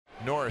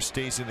Norris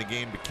stays in the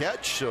game to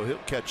catch, so he'll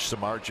catch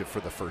Samardzija for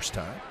the first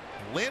time.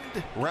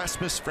 Lind,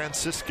 Rasmus,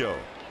 Francisco,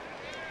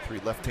 3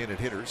 left-handed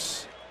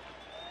hitters.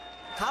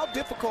 How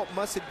difficult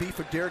must it be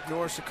for Derek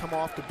Norris to come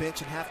off the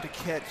bench and have to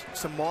catch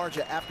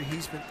Samardzija after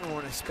he's been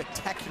throwing a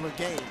spectacular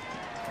game?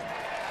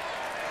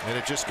 And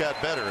it just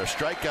got better. A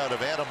strikeout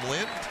of Adam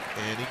Lind,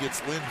 and he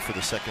gets Lind for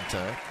the second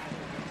time.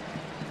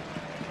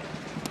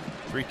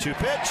 3-2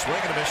 pitch, swing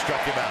and a miss,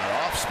 struck him out.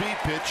 Off-speed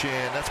pitch,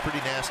 and that's pretty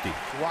nasty.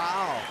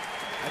 Wow.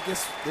 I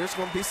guess there's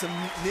going to be some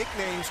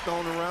nicknames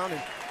thrown around,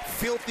 and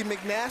Filthy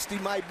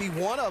McNasty might be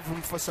one of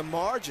them for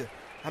Samardzija.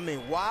 I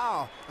mean,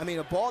 wow. I mean,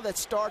 a ball that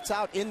starts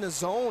out in the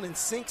zone and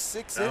sinks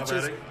 6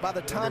 inches by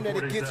the time that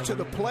it gets to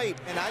the plate.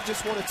 And I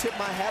just want to tip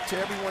my hat to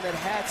everyone that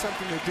had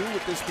something to do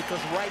with this, because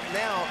right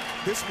now,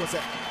 this was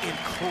an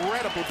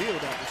incredible deal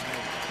that was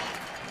made.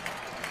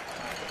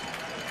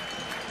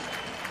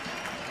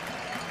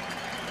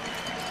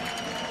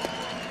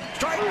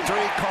 Strike 3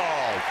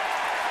 called.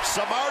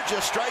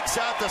 Samardzija strikes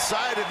out the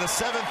side in the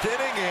 7th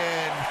inning,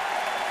 and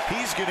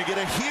he's going to get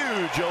a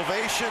huge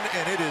ovation,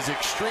 and it is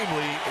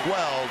extremely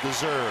well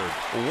deserved.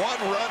 1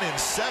 run in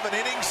 7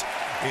 innings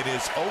in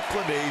his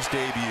Oakland A's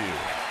debut.